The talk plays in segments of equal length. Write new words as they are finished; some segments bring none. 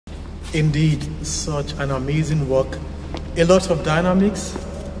Indeed, such an amazing work. A lot of dynamics,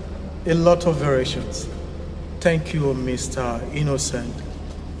 a lot of variations. Thank you, Mr. Innocent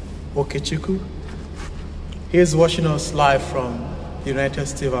Okechukwu. He is watching us live from the United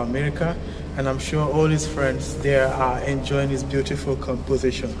States of America, and I'm sure all his friends there are enjoying his beautiful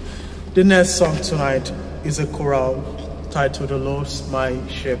composition. The next song tonight is a choral titled "The Lord's My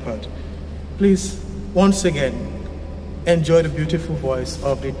Shepherd." Please, once again, enjoy the beautiful voice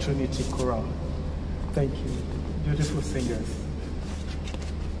of the Trinity Choral. Thank you, beautiful singers.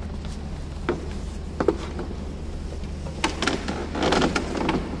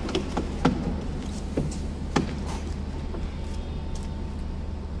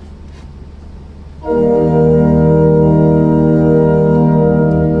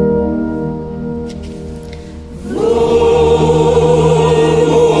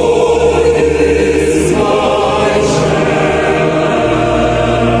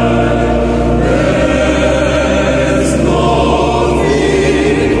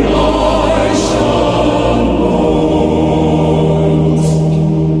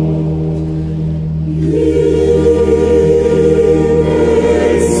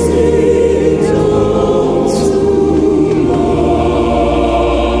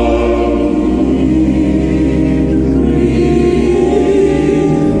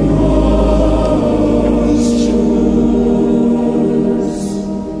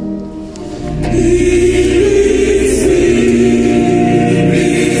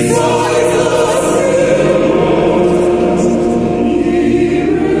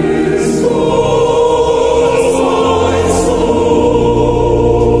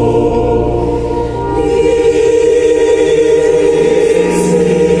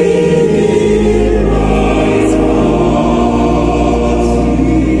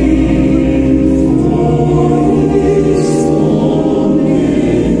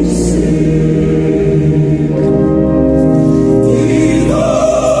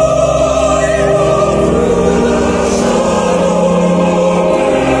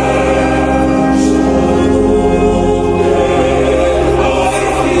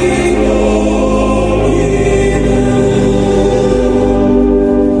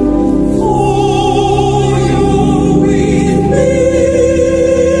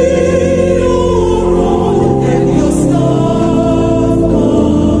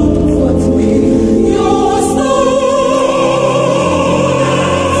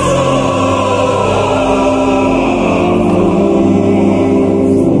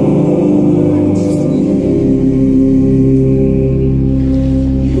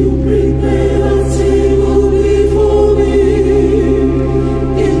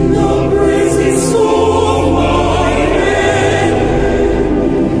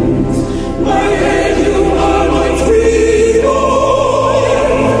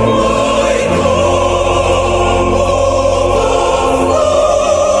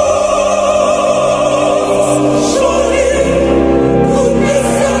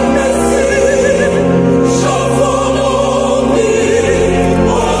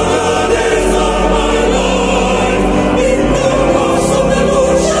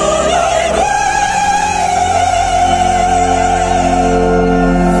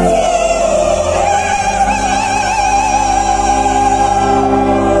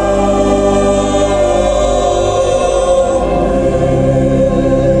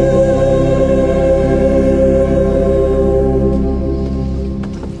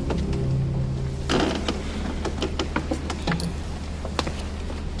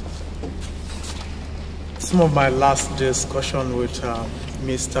 Some of my last discussion with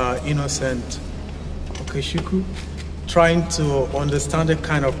Mr. Innocent Okechukwu, trying to understand the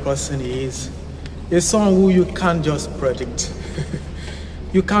kind of person he is someone who you can't just predict.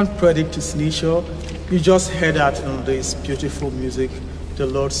 You can't predict his nature. You just hear that in this beautiful music, "The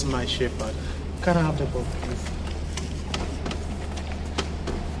Lord's My Shepherd." Can I have the book, please?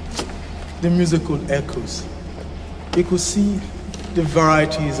 The musical echoes. You could see the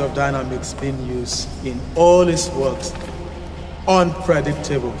varieties of dynamics being used in all his works.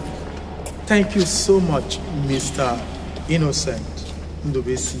 Unpredictable. Thank you so much, Mr. Innocent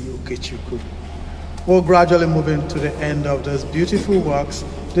Ndubuisi Okechukwu. We're gradually moving to the end of those beautiful works.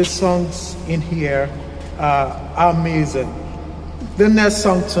 The songs in here are amazing. The next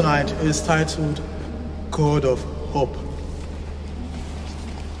song tonight is titled "God of Hope."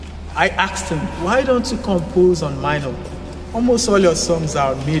 I asked him, why don't you compose on minor? Almost all your songs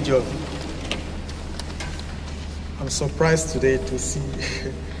are major. I'm surprised today to see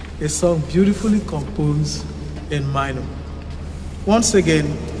a song beautifully composed in minor. Once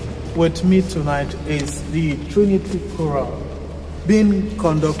again, with me tonight is the Trinity Choral. being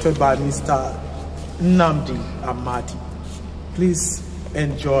conducted by Mr. Nnamdi Amadi. Please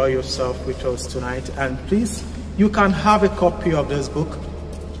enjoy yourself with us tonight, and please, you can have a copy of this book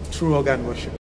through Organworship.